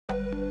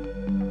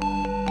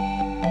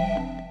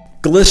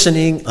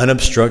Glistening,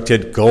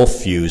 unobstructed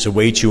Gulf views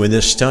await you in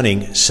this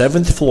stunning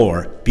 7th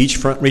floor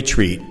beachfront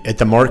retreat at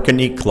the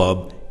Martinique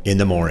Club in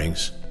the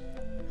Moorings.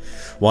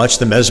 Watch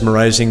the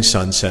mesmerizing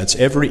sunsets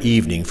every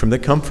evening from the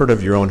comfort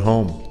of your own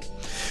home.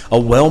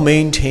 A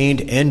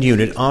well-maintained end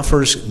unit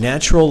offers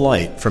natural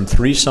light from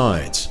 3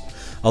 sides,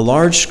 a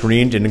large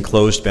screened and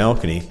enclosed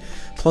balcony,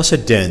 plus a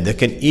den that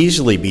can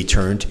easily be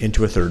turned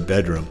into a 3rd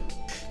bedroom.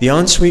 The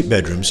ensuite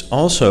bedrooms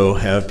also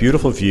have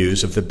beautiful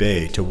views of the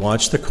bay to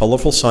watch the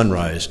colorful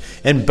sunrise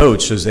and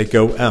boats as they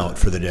go out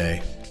for the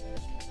day.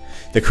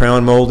 The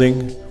crown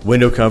molding,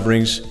 window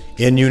coverings,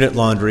 in-unit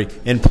laundry,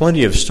 and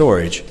plenty of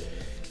storage,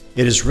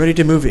 it is ready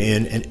to move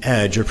in and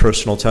add your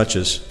personal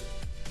touches.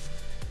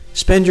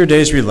 Spend your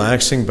days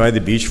relaxing by the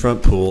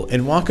beachfront pool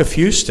and walk a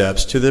few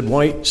steps to the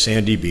white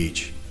sandy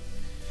beach.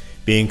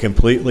 Being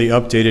completely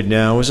updated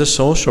now is a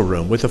social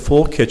room with a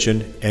full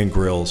kitchen and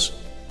grills.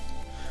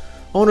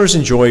 Owners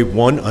enjoy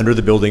one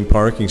under-the-building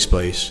parking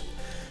space,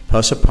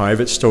 plus a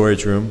private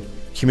storage room,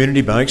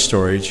 community bike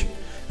storage,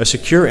 a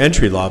secure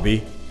entry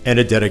lobby, and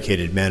a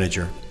dedicated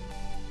manager.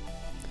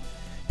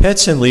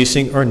 Pets and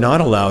leasing are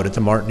not allowed at the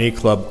Martinique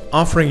Club,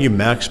 offering you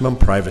maximum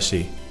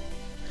privacy.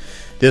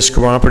 This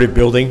cooperative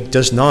building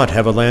does not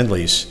have a land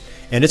lease,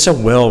 and it's a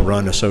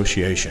well-run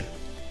association.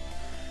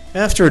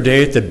 After a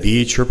day at the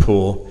beach or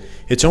pool,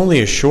 it's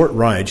only a short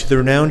ride to the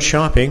renowned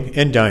shopping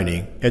and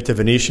dining at the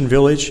Venetian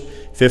Village,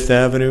 5th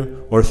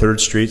Avenue, or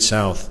 3rd Street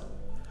South.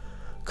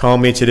 Call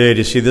me today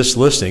to see this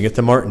listing at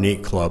the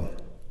Martinique Club.